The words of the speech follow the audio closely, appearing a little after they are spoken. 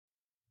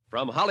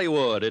From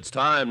Hollywood, it's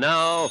time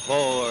now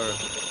for...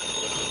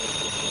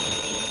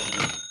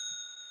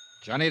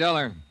 Johnny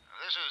Dollar.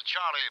 This is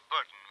Charlie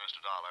Burton, Mr.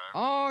 Dollar.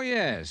 Oh,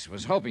 yes.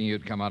 Was hoping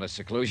you'd come out of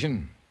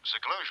seclusion.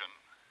 Seclusion?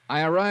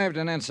 I arrived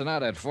in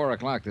Ensenada at 4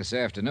 o'clock this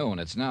afternoon.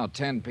 It's now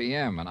 10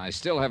 p.m., and I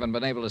still haven't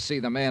been able to see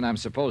the man I'm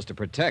supposed to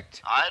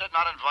protect. I did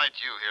not invite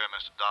you here,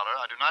 Mr. Dollar.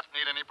 I do not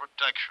need any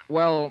protection.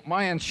 Well,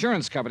 my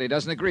insurance company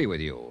doesn't agree with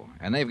you,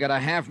 and they've got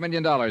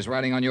 $500,000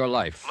 riding on your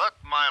life. Look,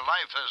 my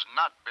life has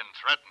not been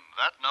threatened.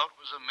 That note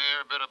was a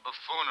mere bit of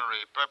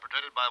buffoonery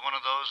perpetrated by one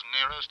of those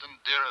nearest and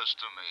dearest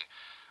to me.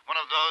 One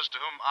of those to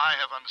whom I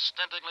have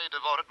unstintingly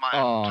devoted my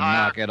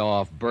entire... knock it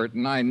off,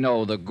 Burton. I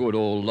know the good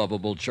old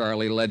lovable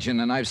Charlie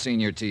legend, and I've seen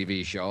your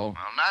TV show.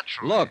 Well,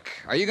 naturally. Look,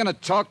 are you going to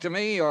talk to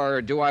me,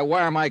 or do I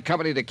wire my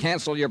company to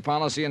cancel your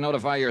policy and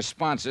notify your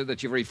sponsor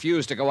that you've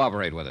refused to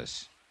cooperate with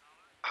us?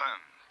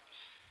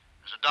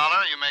 Mr.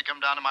 Dollar, you may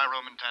come down to my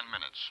room in 10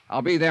 minutes.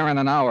 I'll be there in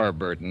an hour,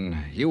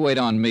 Burton. You wait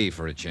on me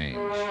for a change.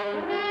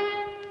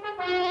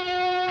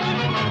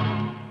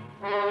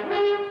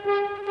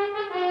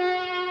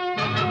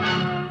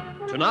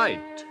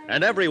 Tonight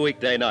and every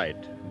weekday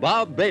night,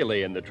 Bob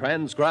Bailey in the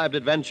transcribed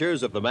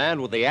adventures of the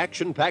man with the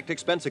action-packed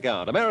expense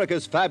account,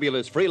 America's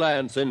fabulous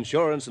freelance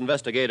insurance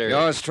investigator.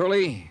 Yours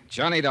truly,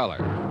 Johnny Dollar.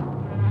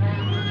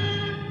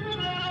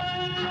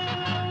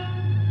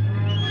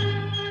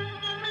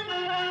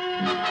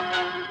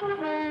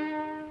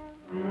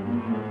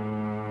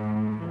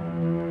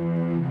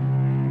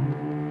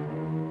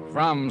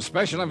 From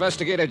Special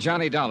Investigator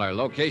Johnny Dollar,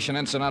 location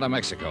Ensenada,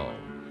 Mexico.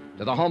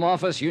 To the Home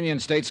Office, Union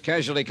States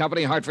Casualty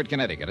Company, Hartford,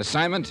 Connecticut.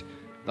 Assignment,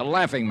 The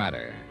Laughing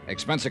Matter.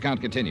 Expense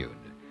account continued.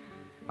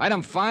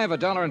 Item 5,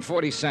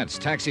 $1.40.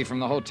 Taxi from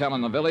the hotel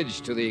in the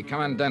village to the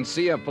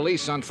Commandancia of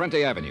Police on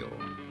Frente Avenue.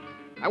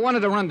 I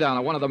wanted a rundown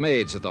of one of the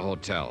maids at the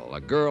hotel,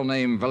 a girl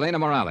named Velena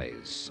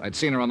Morales. I'd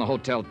seen her on the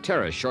hotel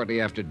terrace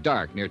shortly after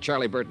dark near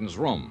Charlie Burton's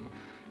room.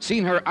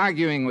 Seen her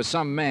arguing with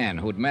some man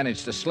who'd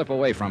managed to slip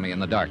away from me in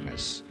the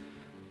darkness.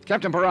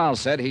 Captain Peral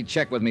said he'd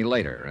check with me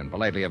later and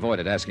politely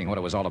avoided asking what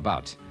it was all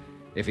about.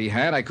 If he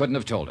had, I couldn't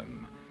have told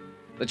him.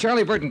 The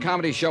Charlie Burton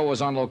comedy show was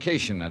on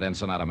location at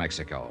Ensenada,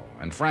 Mexico,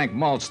 and Frank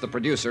Maltz, the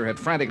producer, had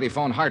frantically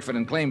phoned Hartford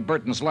and claimed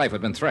Burton's life had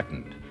been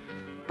threatened.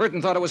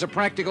 Burton thought it was a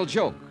practical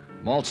joke.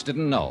 Maltz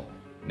didn't know.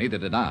 Neither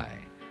did I.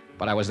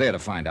 But I was there to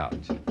find out.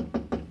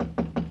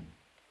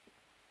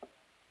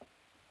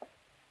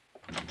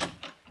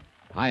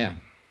 Hiya.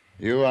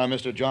 You are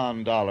Mr.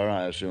 John Dollar,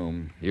 I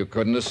assume. You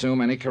couldn't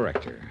assume any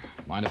corrector.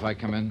 Mind if I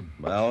come in?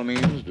 By all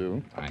means,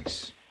 do.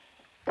 Thanks.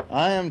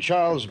 I am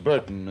Charles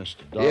Burton,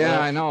 Mr. Dollar.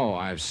 Yeah, I know.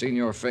 I've seen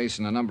your face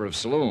in a number of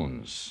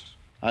saloons.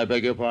 I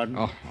beg your pardon?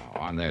 Oh,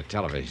 on their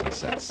television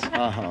sets.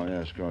 Oh,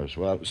 yes, of course.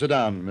 Well, sit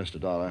down, Mr.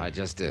 Dollar. I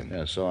just did.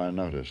 Yes, so I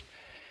noticed.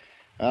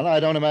 Well, I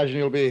don't imagine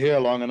you'll be here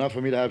long enough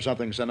for me to have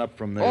something sent up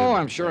from the... Oh,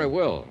 I'm sure I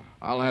will.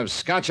 I'll have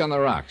scotch on the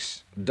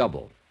rocks.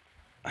 Double.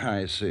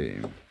 I see.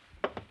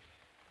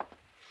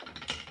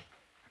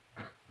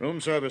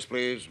 Room service,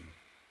 please.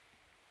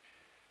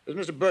 This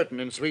is Mr.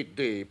 Burton in Suite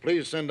D.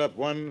 Please send up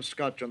one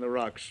scotch on the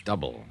rocks.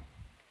 Double.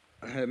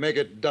 Make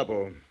it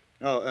double.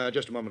 Oh,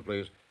 just a moment,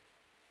 please.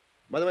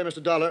 By the way,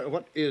 Mr. Dollar,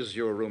 what is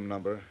your room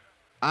number?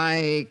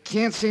 I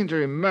can't seem to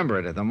remember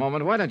it at the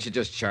moment. Why don't you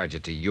just charge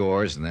it to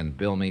yours and then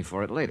bill me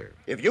for it later?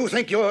 If you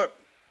think you're...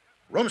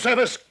 Room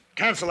service,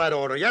 cancel that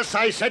order. Yes,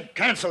 I said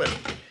cancel it.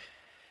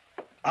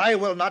 I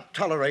will not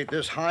tolerate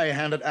this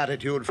high-handed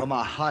attitude from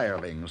a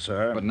hireling,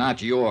 sir. But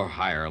not your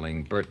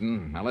hireling,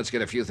 Burton. Now, let's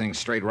get a few things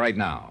straight right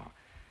now.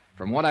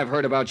 From what I've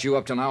heard about you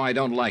up to now, I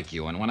don't like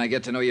you. And when I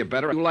get to know you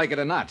better, you like it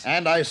or not.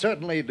 And I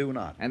certainly do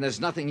not. And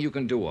there's nothing you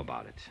can do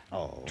about it.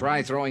 Oh.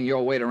 Try throwing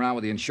your weight around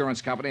with the insurance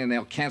company, and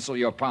they'll cancel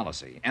your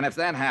policy. And if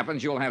that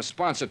happens, you'll have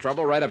sponsor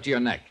trouble right up to your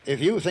neck.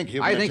 If you think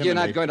you... I think you're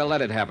not going to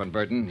let it happen,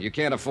 Burton. You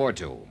can't afford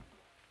to.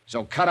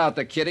 So cut out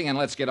the kidding and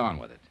let's get on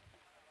with it.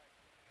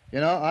 You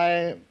know,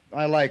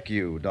 I like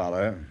you,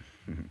 Dollar.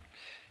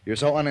 You're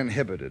so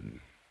uninhibited.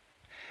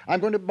 I'm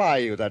going to buy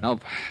you that...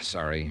 Nope,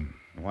 sorry.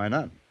 Why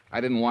not? I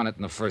didn't want it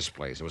in the first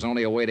place. It was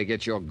only a way to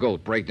get your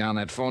goat, break down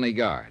that phony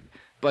guard.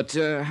 But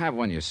have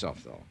one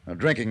yourself, though. Now,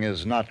 drinking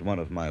is not one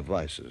of my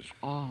vices.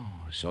 Oh,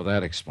 so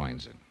that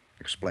explains it.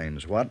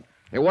 Explains what?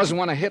 It wasn't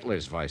one of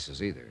Hitler's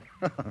vices, either.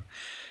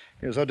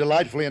 You're so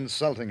delightfully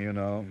insulting, you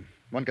know.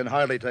 One can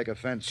hardly take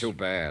offense. Too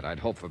bad. I'd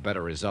hope for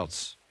better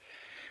results.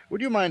 Would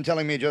you mind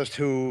telling me just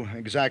who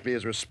exactly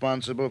is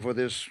responsible for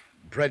this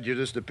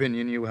prejudiced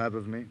opinion you have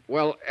of me?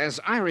 Well, as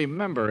I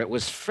remember, it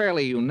was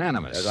fairly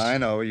unanimous. As I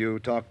know, you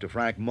talked to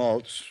Frank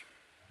Maltz.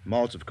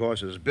 Maltz, of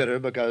course, is bitter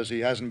because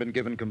he hasn't been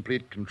given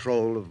complete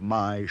control of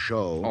my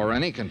show. Or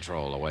any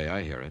control, the way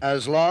I hear it.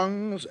 As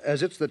long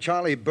as it's the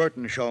Charlie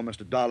Burton show,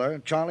 Mr. Dollar,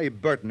 Charlie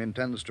Burton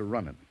intends to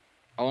run it.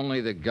 Only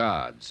the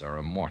gods are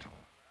immortal.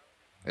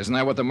 Isn't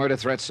that what the murder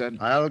threat said?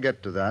 I'll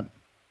get to that.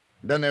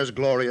 Then there's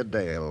Gloria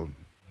Dale,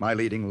 my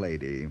leading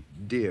lady.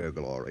 Dear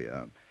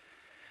Gloria.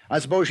 I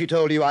suppose she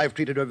told you I've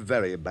treated her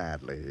very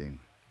badly.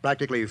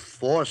 Practically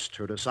forced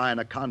her to sign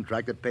a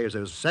contract that pays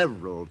her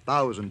several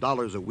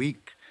 $1,000s a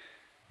week.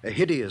 A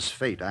hideous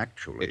fate,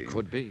 actually. It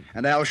could be.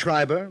 And Al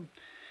Schreiber?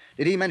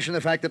 Did he mention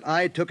the fact that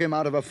I took him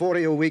out of a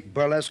 40-a-week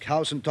burlesque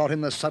house and taught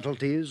him the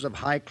subtleties of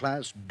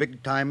high-class,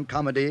 big-time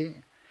comedy?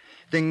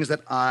 Things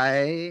that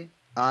I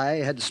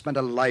had spent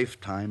a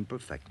lifetime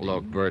perfecting.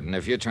 Look, Burton,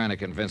 if you're trying to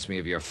convince me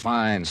of your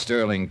fine,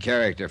 sterling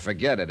character,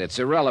 forget it. It's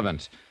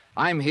irrelevant.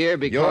 I'm here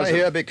because... You're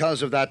here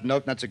because of that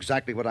note, and that's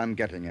exactly what I'm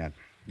getting at.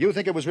 You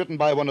think it was written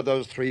by one of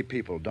those three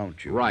people,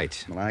 don't you?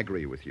 Right. Well, I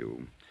agree with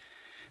you.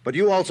 But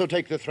you also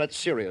take the threat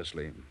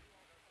seriously.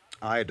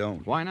 I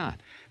don't. Why not?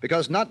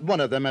 Because not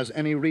one of them has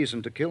any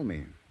reason to kill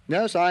me.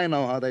 Yes, I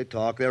know how they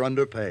talk. They're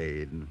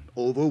underpaid,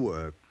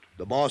 overworked.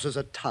 The boss is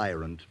a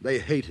tyrant. They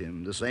hate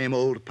him, the same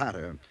old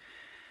patter.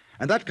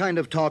 And that kind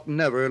of talk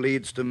never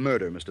leads to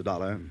murder, Mr.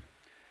 Dollar.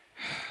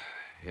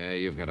 Yeah,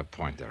 you've got a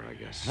point there, I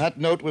guess. That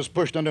note was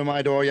pushed under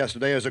my door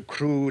yesterday as a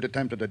crude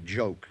attempt at a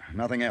joke.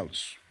 Nothing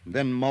else.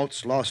 Then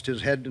Maltz lost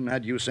his head and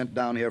had you sent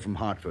down here from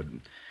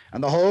Hartford.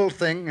 And the whole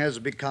thing has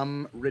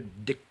become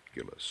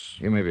ridiculous.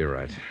 You may be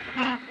right.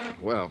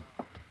 Well...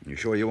 You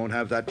sure you won't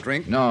have that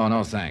drink?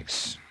 No,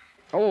 thanks.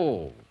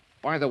 Oh,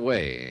 by the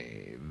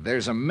way,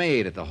 there's a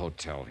maid at the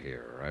hotel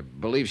here. I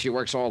believe she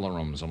works all the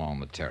rooms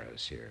along the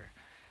terrace here.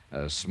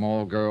 A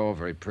small girl,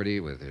 very pretty,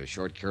 with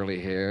short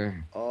curly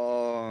hair.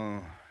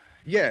 Oh,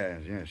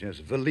 yes,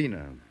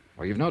 Valina.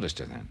 Oh, you've noticed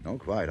her then? No,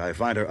 quite. I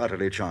find her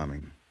utterly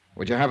charming.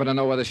 Would you happen to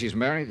know whether she's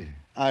married?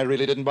 I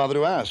really didn't bother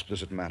to ask.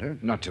 Does it matter?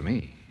 Not to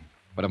me,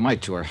 but it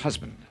might to her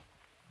husband.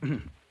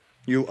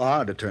 You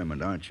are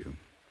determined, aren't you?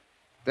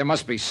 There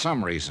must be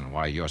some reason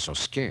why you're so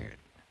scared.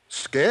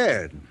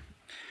 Scared?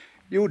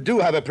 You do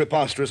have a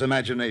preposterous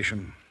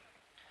imagination.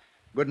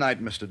 Good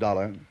night, Mr.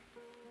 Dollar.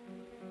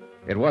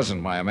 It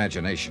wasn't my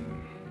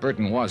imagination.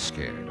 Burton was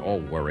scared, or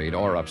worried,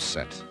 or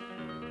upset.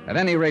 At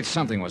any rate,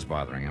 something was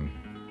bothering him.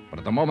 But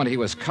at the moment, he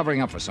was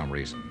covering up for some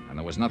reason, and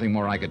there was nothing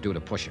more I could do to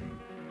push him.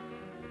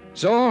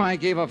 So I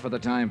gave up for the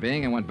time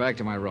being and went back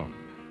to my room.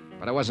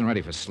 But I wasn't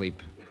ready for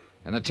sleep,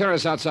 and the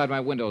terrace outside my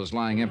windows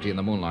lying empty in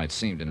the moonlight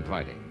seemed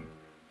inviting.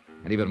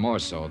 And even more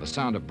so, the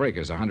sound of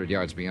breakers 100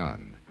 yards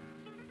beyond.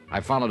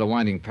 I followed a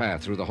winding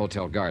path through the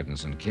hotel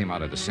gardens and came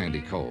out into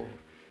Sandy Cove.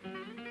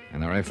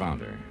 And there I found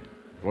her,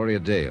 Gloria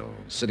Dale,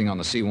 sitting on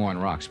the sea-worn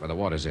rocks by the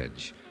water's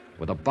edge,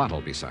 with a bottle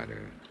beside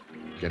her,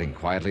 getting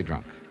quietly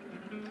drunk.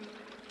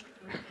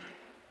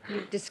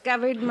 You've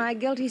discovered my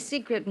guilty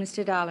secret,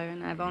 Mr. Dollar,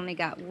 and I've only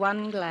got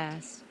one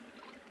glass.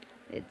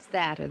 It's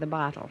that or the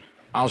bottle.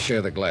 I'll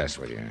share the glass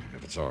with you,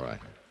 if it's all right.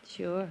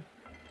 Sure.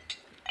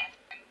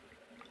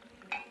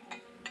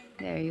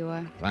 There you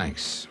are.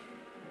 Thanks.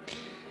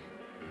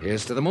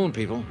 Here's to the moon,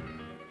 people.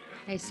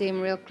 They seem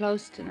real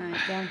close tonight,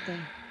 don't they?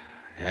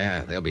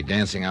 Yeah, they'll be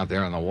dancing out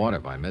there on the water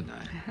by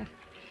midnight.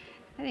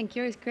 I think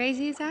you're as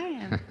crazy as I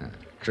am.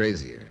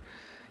 Crazier.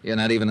 You're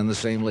not even in the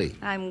same league.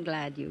 I'm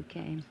glad you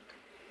came.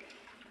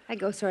 I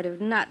go sort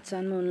of nuts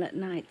on moonlit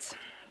nights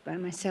by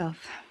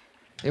myself.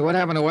 Hey, what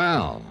happened to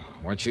Al?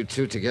 Weren't you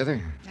two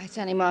together? I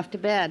sent him off to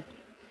bed.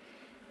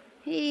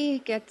 He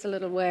gets a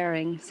little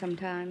wearing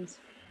sometimes.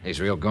 He's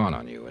real gone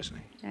on you, isn't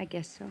he? I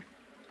guess so.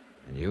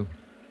 And you?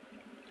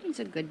 He's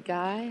a good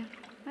guy.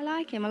 I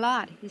like him a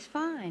lot. He's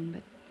fine,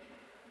 but...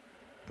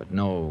 But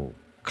no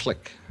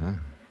click, huh?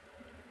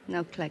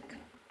 No click.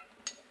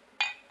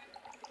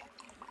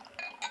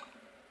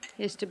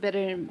 Here's to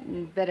better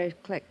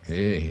clicks.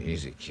 Hey,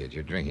 easy, kid.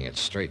 You're drinking it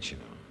straight, you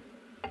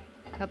know.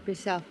 Help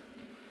yourself.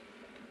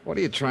 What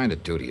are you trying to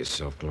do to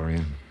yourself,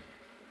 Gloria?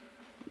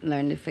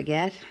 Learn to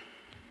forget.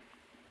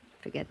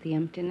 Forget the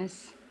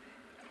emptiness,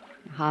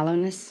 the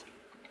hollowness.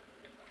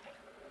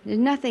 There's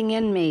nothing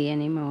in me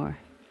anymore.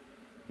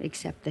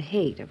 Except the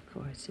hate, of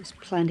course. There's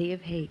plenty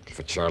of hate.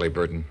 For Charlie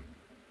Burton?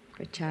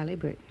 For Charlie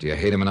Burton. Do you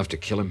hate him enough to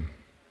kill him?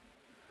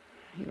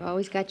 You've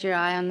always got your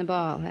eye on the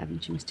ball,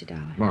 haven't you, Mr.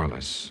 Dollar? More or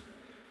less.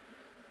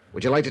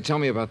 Would you like to tell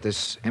me about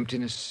this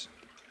emptiness?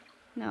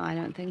 No, I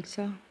don't think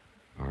so.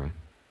 All right.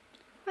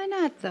 Why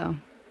not, though?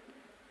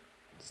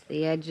 It's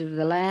the edge of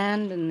the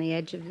land and the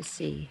edge of the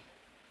sea.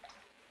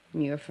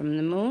 And you're from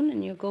the moon,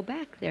 and you'll go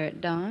back there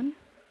at dawn.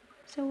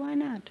 So why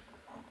not?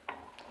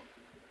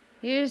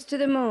 Here's to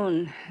the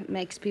moon. It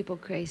makes people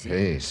crazy.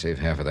 Hey, save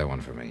half of that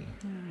one for me.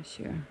 Oh,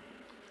 sure.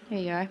 Here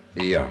you are.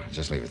 Yeah,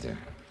 just leave it there.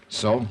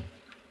 So?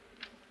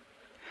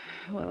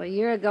 Well, a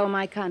year ago,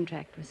 my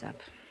contract was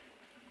up.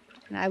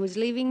 And I was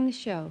leaving the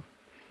show.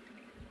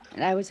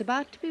 And I was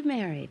about to be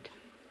married.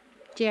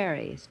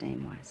 Jerry, his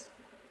name was.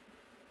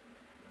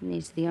 And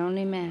he's the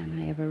only man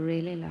I ever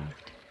really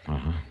loved.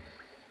 Uh-huh.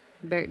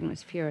 Burton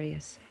was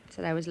furious.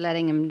 Said I was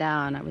letting him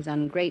down. I was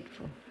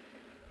ungrateful.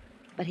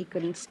 But he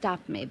couldn't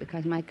stop me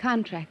because my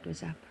contract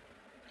was up.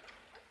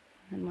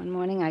 And one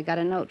morning I got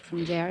a note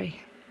from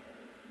Jerry.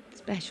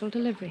 Special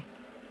delivery.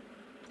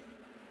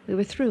 We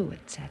were through,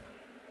 it said.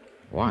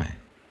 Why?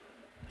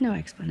 No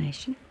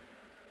explanation.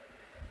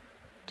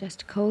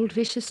 Just a cold,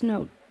 vicious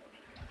note.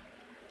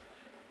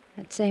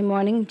 That same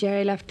morning,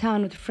 Jerry left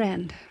town with a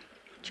friend.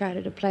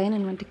 Chartered a plane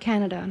and went to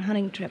Canada on a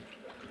hunting trip.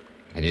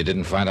 And you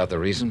didn't find out the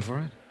reason for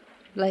it?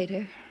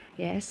 Later,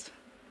 yes.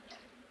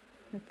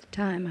 At the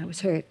time, I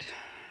was hurt.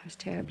 I was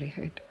terribly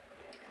hurt.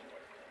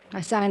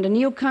 I signed a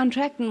new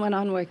contract and went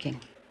on working.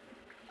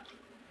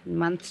 And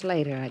months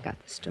later, I got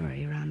the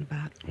story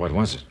roundabout. What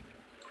was it?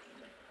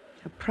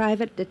 A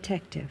private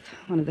detective,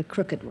 one of the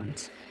crooked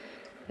ones,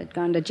 had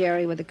gone to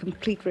Jerry with a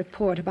complete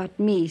report about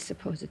me,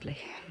 supposedly.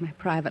 My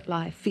private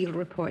life, field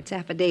reports,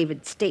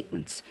 affidavits,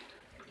 statements,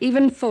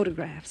 even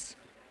photographs.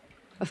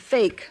 A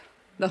fake,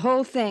 the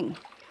whole thing.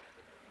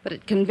 But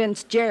it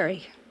convinced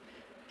Jerry.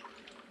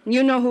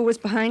 You know who was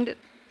behind it?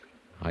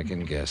 I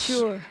can guess.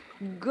 Sure.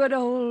 Good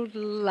old,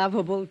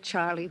 lovable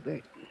Charlie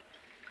Burton.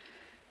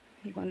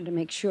 He wanted to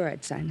make sure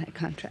I'd sign that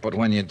contract. But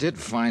when you did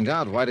find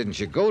out, why didn't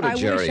you go to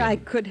Jerry? I wish I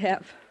could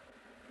have.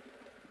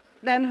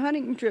 That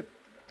hunting trip,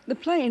 the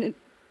plane, it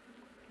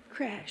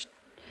crashed.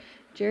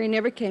 Jerry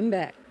never came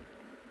back.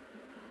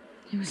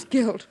 He was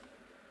killed.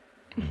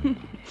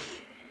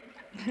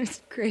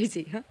 That's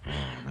crazy, huh?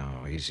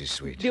 Oh, no, easy,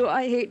 sweet. Do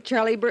I hate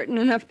Charlie Burton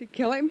enough to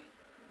kill him?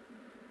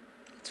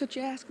 That's what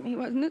you asked me,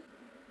 wasn't it?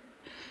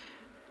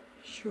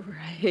 Sure,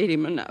 I hate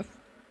him enough.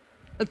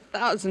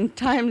 1,000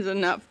 times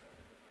enough.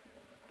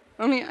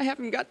 Only I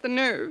haven't got the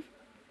nerve.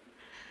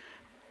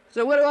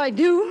 So what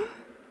do?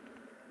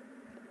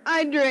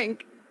 I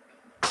drink.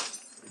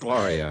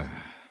 Gloria.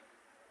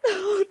 The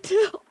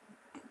hotel.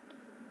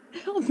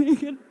 Help me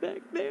get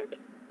back there.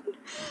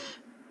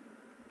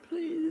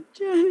 Please,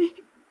 Johnny.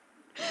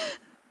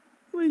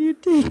 Will you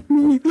take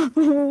me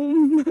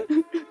home?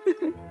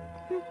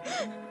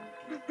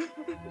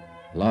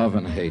 Love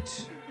and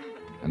hate,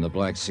 and the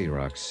Black Sea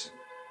Rocks,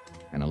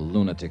 and a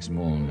lunatic's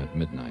moon at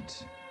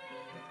midnight.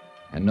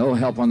 And no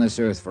help on this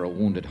earth for a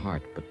wounded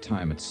heart but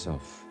time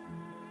itself.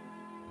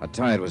 A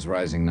tide was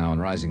rising now,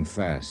 and rising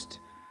fast.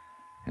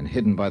 And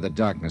hidden by the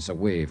darkness, a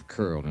wave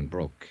curled and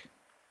broke.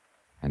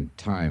 And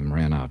time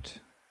ran out.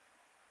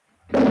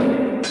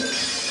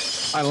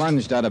 I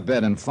lunged out of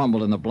bed and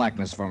fumbled in the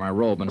blackness for my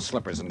robe and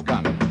slippers and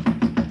gun.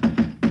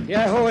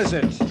 Yeah, who is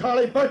it?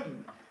 Charlie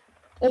Burton.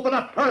 Open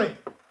up, hurry.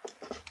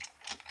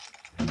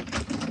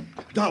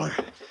 Dollar,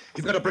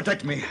 you've got to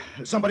protect me.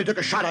 Somebody took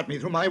a shot at me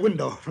through my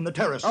window from the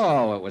terrace.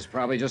 Oh, it was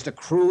probably just a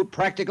crude,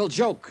 practical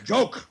joke.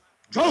 Joke?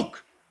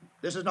 Joke?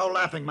 This is no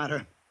laughing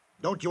matter.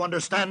 Don't you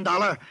understand,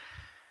 Dollar?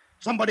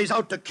 Somebody's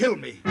out to kill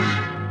me.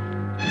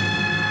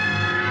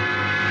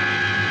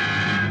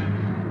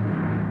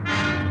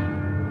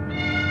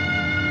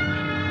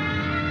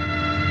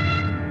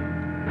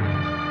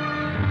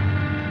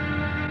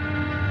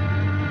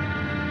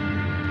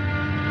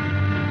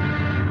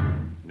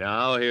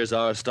 Now, here's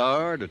our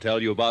star to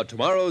tell you about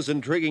tomorrow's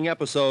intriguing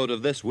episode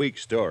of this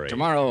week's story.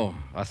 Tomorrow,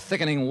 a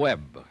thickening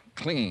web,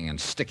 clinging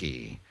and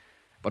sticky.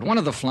 But one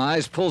of the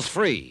flies pulls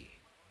free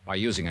by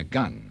using a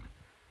gun.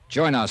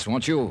 Join us,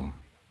 won't you?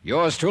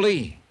 Yours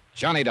truly,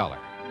 Johnny Dollar.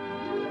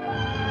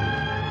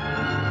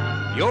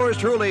 Yours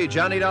truly,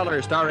 Johnny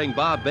Dollar, starring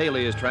Bob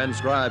Bailey, is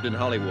transcribed in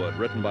Hollywood.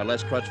 Written by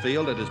Les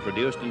Crutchfield, it is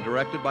produced and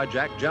directed by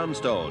Jack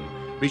Johnstone.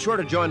 Be sure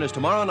to join us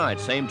tomorrow night,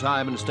 same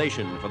time and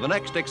station, for the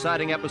next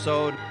exciting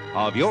episode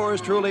of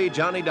Yours truly,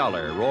 Johnny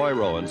Dollar. Roy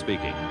Rowan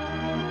speaking.